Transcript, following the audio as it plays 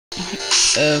What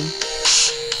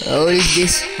is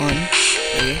this on?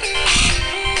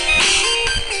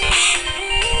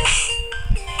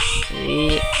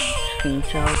 Okay.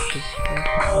 Screenshot this.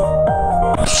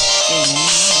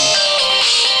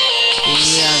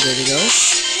 Yeah, there we go.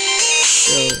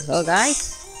 So, hello guys.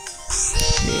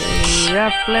 We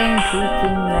are playing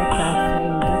TreeTeam like I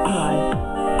said, that's right.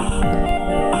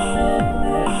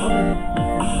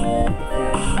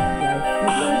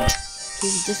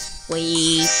 Just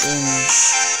wait and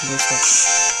go stop.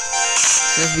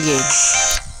 So let's begin.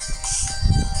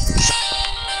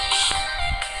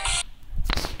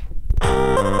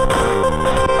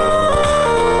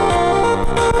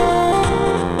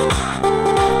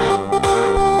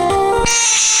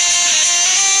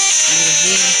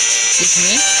 It's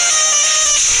me.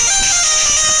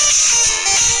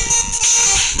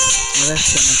 Let's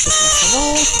go and pick up the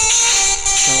ball.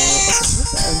 So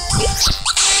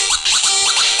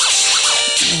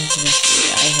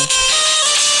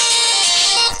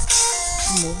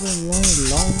moving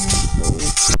along.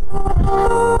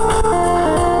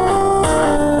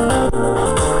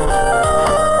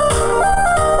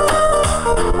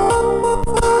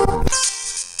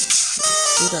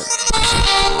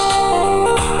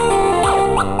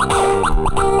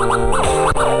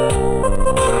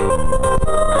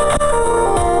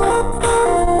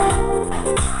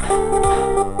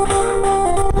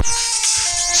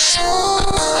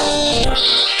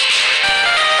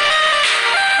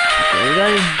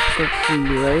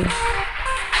 Right?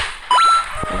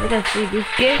 I think I see this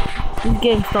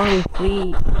game started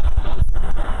free.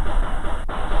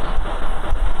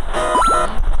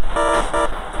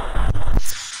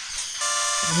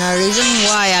 Now reason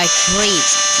why I create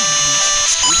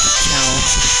this channel.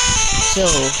 So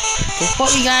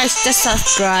before you guys just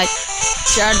subscribe,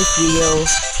 share this video.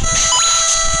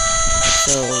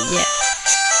 So yeah,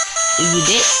 if you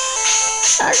did,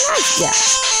 alright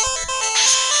guys.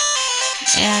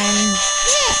 And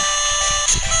yeah,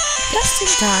 just in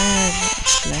time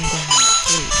I learned how to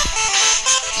play.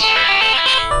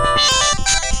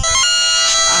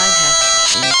 I have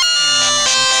been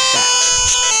back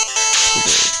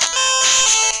today.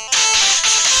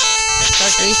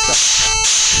 Start restart.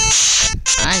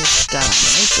 I just gotta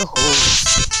make a hole.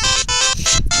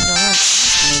 I don't have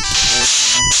to make a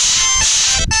hole.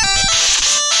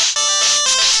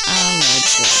 Oh my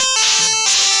god.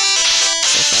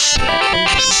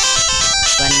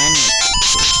 Banana.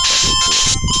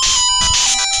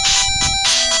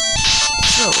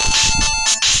 So,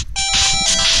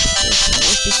 what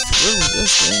is this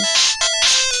game?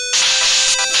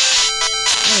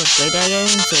 I will play that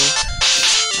game, so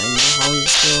I know how it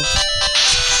feels.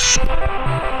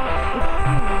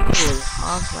 It's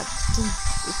hard, but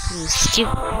if you skip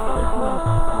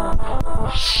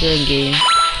the game,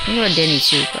 you know Danny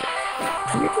too, but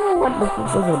you don't know what the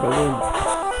purpose of the game.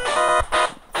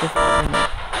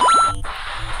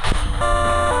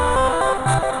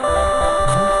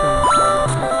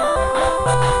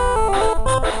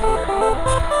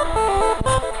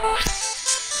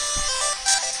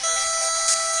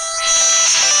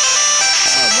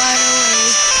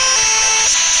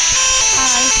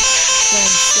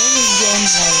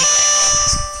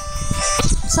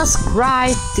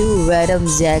 Subscribe to Random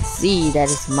ZZ, that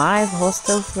is my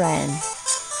hostel friend.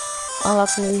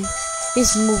 Luckily,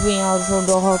 he's moving out from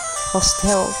the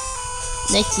hostel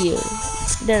next year.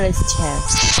 There is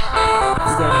chance.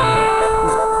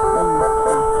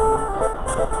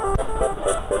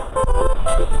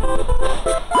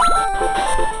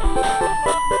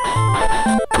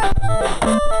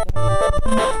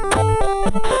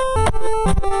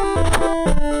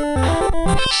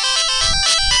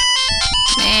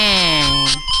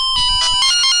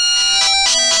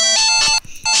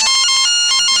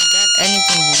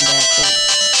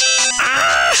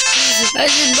 I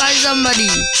should buy somebody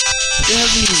to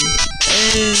help me.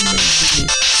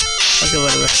 Okay,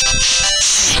 whatever.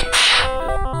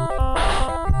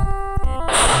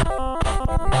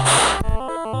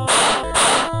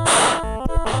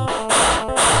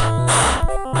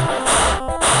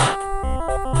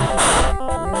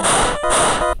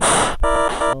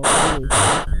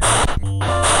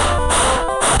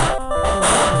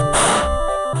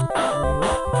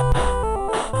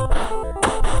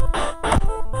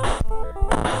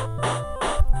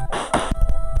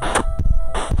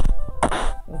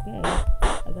 Okay,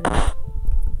 I got it.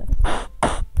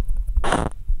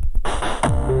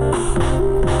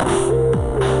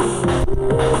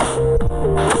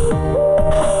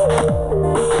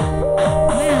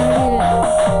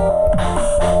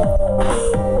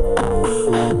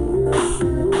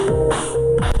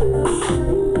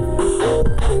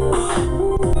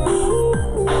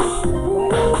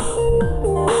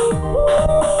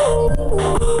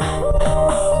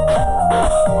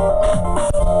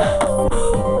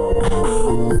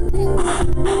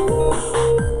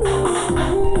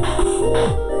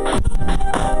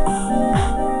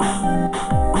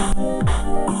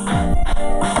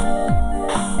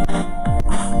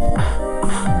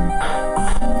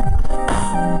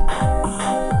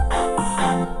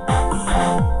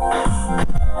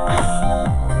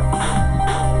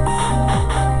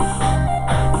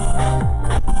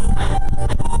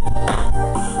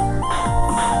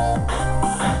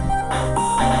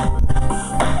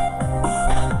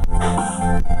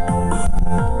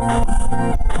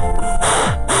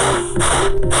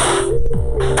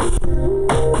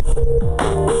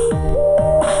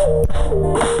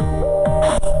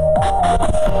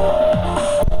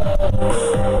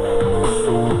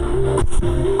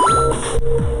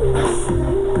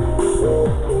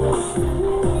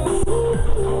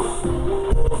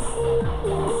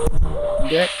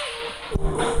 Good.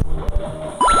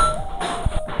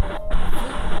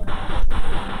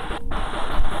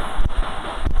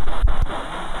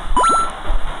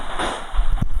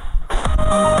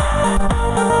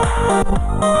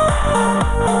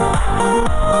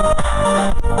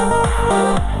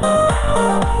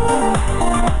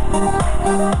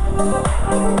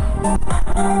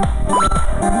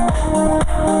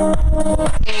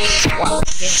 Wow.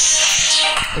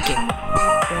 Okay.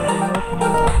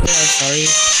 Sorry.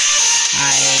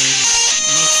 I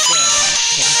mixed it.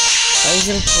 Okay. I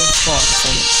usually put sport. So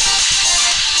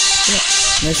yeah.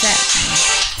 No set.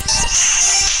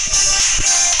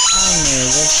 Oh no,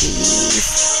 let's do this.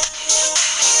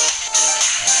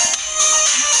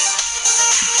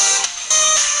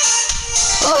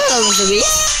 Oh, hello, Mr.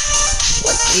 Beast.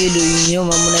 What are you doing here,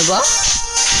 Mamu Neighbor?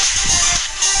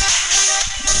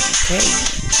 Okay.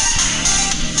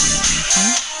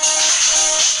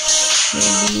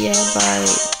 Maybe I buy.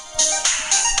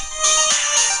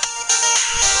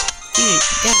 Dude,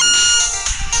 go.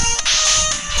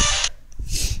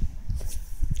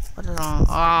 What wrong?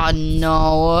 Oh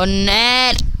no,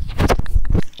 net.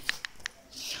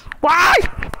 Why?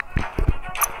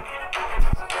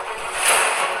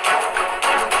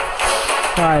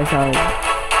 Sorry.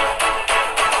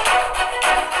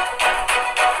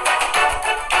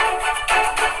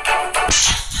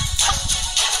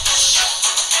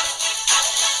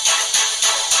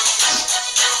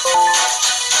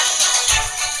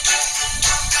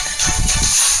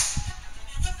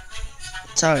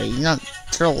 Sorry, not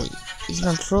truly. It's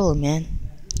not truly, man.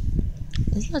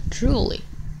 It's not truly.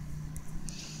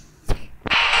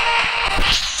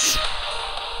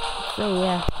 So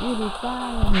yeah, really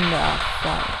fun.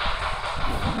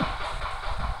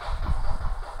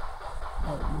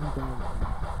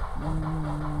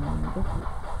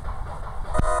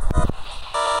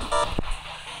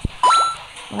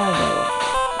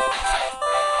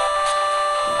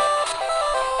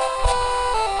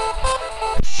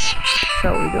 So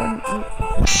we don't.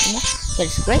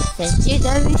 That's great. Thank you,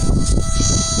 David.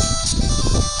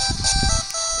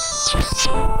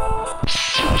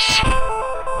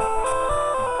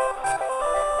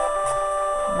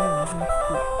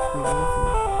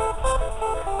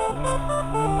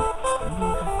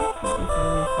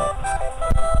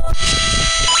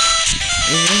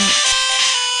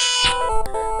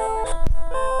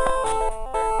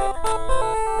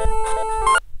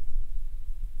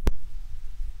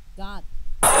 God.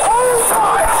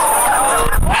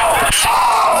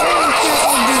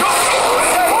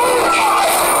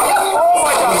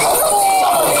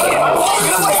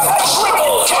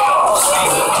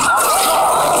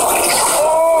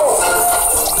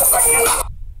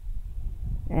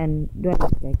 And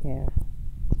don't take care.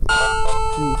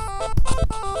 Please.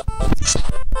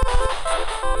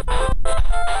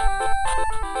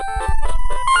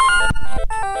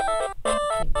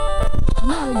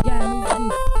 Now again is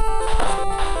this.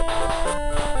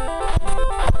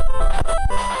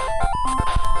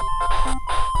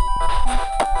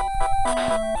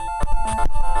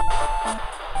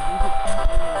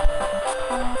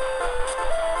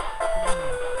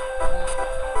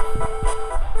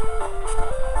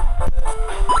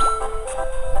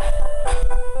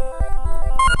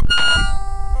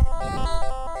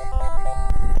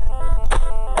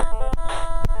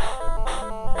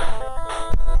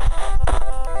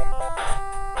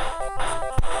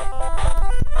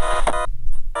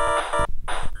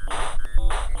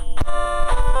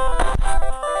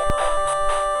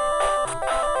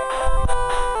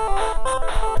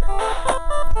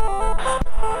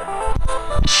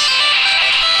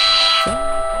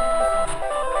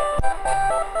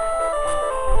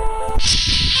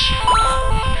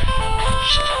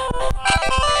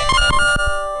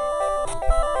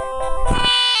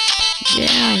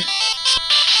 Yeah,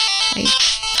 I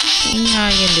think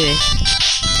I can do it.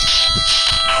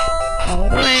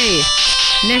 Alright,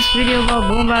 next video about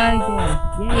Boomba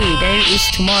again. Yay, that is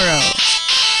tomorrow.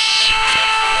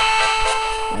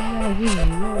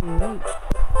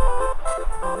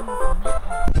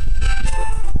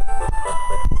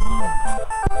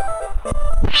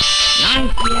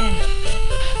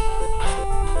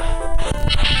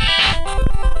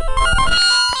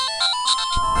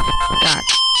 God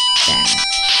damn it.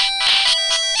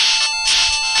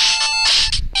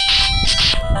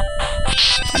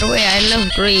 By the way, I love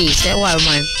Drake. trees. That's why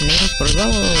my name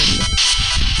forgot.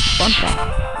 Fun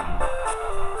fact.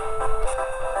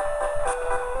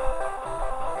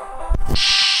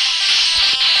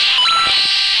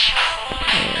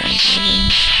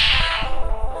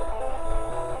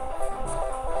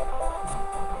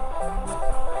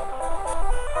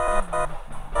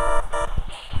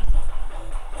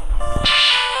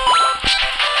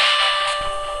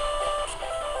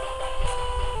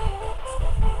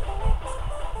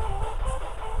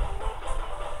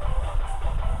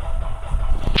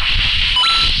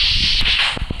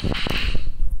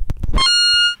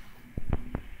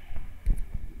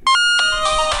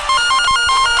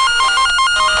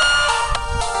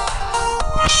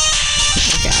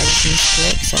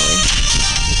 Click, sorry.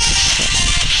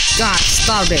 God,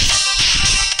 stop it.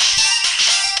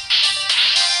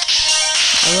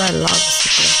 Alright, log this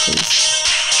again, please.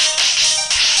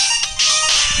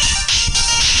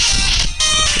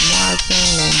 Tomorrow,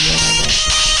 no more of that.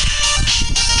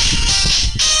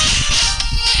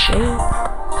 So,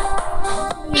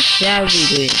 what shall we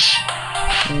do?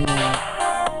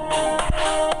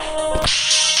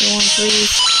 Come on,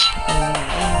 please.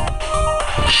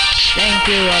 Thank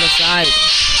you, other side.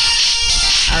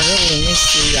 I really miss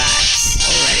you guys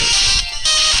already.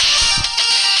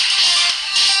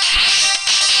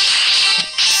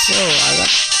 So I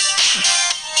got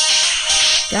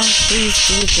down please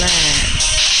to the plan.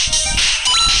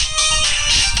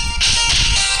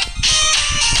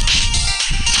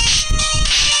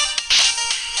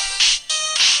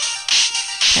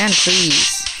 And trees.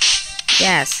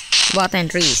 Yes, about 10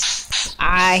 trees.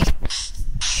 I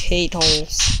hate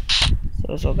holes.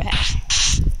 So bad.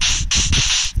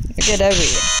 Look at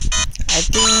everywhere. I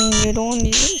think you don't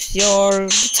use your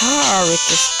guitar with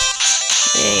this.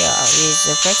 Yeah, is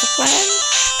the effect plan?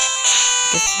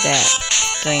 Just that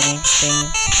string.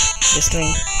 The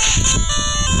string.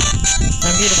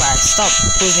 Computer box, stop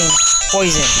using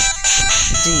poison.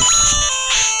 Jeez.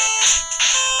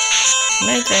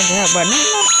 I'm trying to help, but no,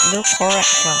 the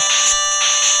correct one.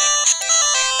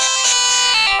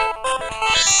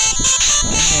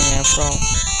 From.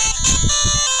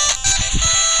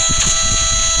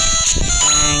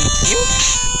 Thank you.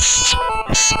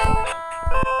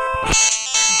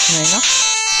 There you go.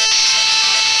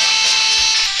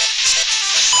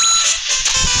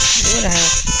 You would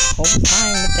have whole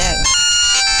time with that.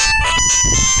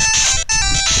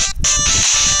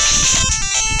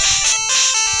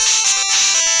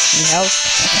 Need help?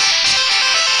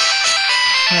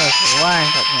 Okay, why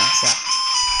help myself?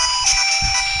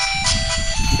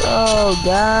 So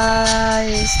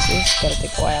guys, this is gonna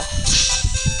take a while.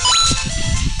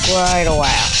 Quite a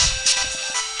while.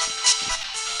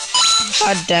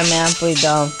 God damn it, I'm pretty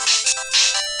dumb.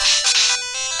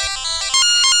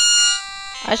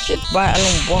 I should buy a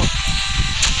long book.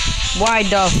 Why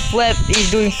the flip is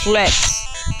doing flips?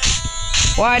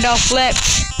 Why the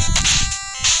flips?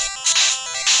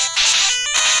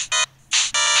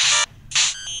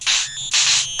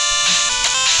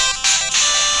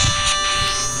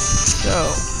 So,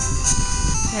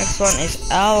 next one is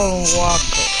Alan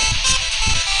Walker.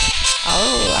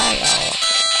 Oh, I like.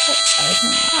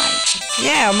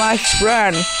 Yeah, my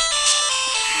friend.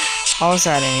 How's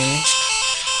that anyway?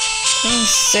 Can't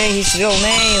say his real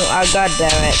name. I god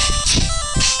damn it.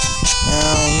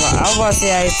 I was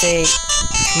say I say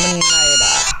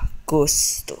Menayda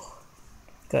Gusto.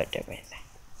 God damn it.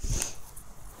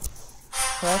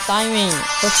 Perfect timing.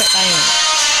 Perfect timing.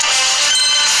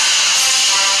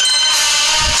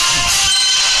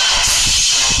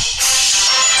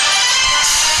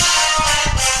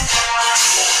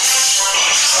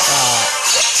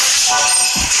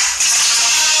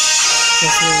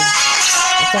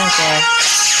 Thank you.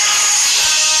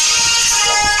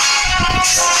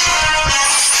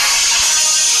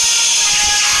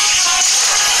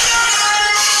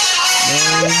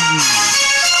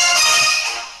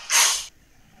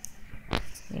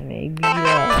 Maybe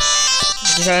yes.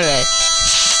 Sorry,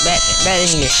 bad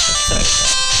English. Sorry.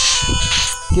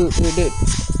 Dude.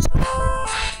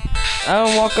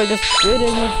 Alan Walker just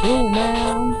spitting it through,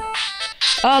 man.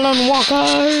 Alan Walker.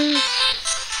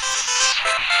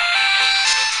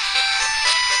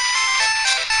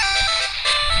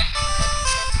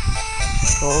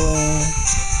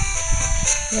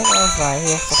 What else I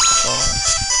hear for going?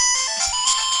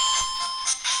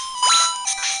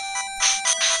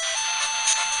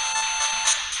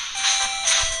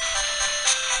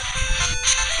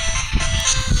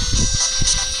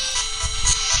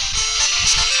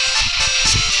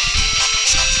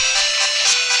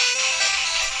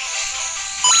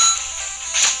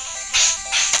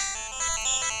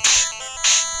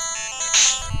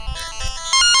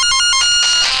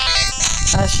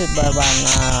 I should buy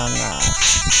banana.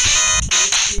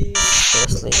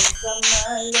 Seriously.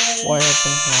 What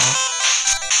happened now?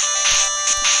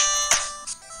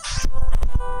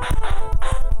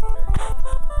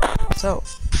 So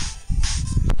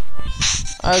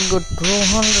I got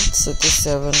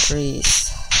 267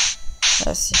 trees.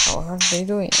 Let's see how are they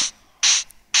doing.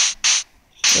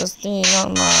 Just not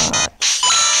much.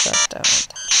 God damn it.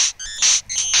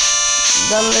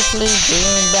 They're literally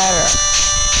doing better.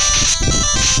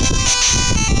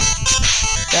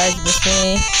 Guys, miss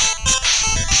me.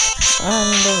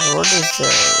 And the road is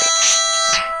there.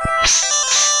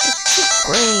 It's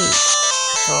great.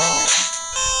 So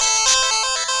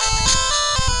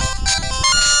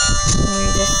we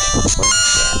just upward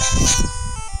gas.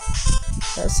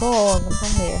 That's all I'm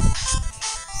from here.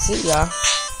 See ya.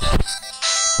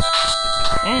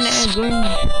 And I'm going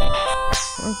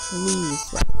to lose.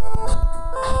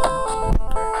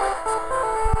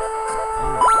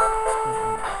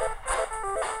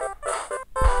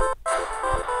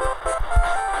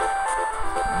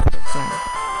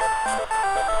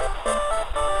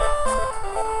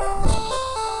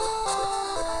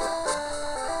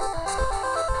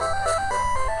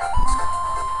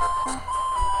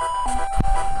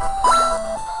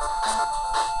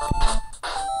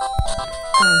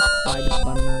 By the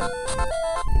banana.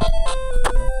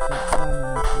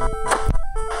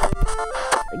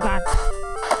 God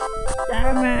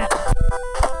damn it!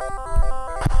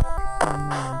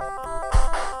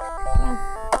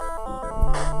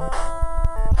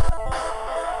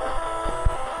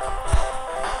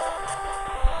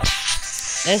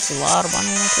 There's a lot of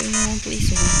banana trees, please.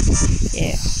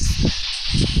 Yeah.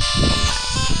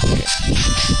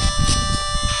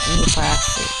 In the past,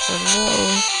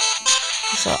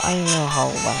 so I know how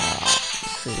well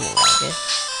to like it.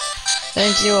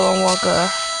 Thank you, Long Walker.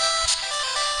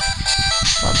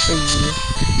 Not for you.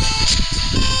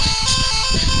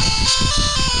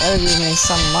 That'll give me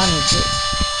some money too.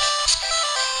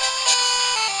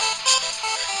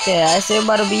 Yeah, I say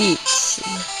about the beach,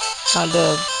 not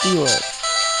the B word.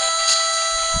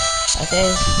 Okay.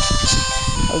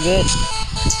 Oh, good.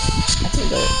 I think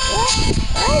good.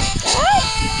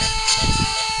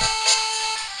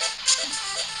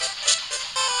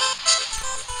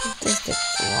 This is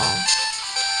long.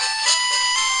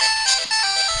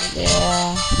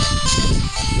 Yeah.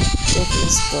 This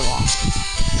is too long.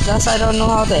 Because I don't know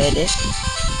how to edit.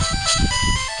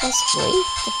 That's great.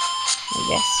 I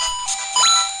guess.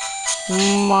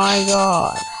 Oh my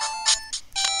god.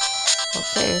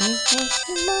 Okay,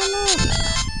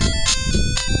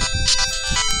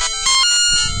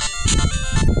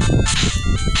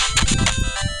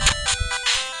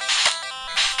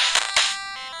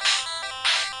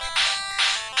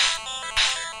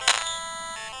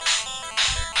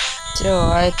 so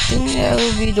I think that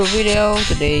will be the video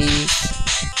today.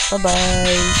 Bye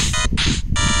bye.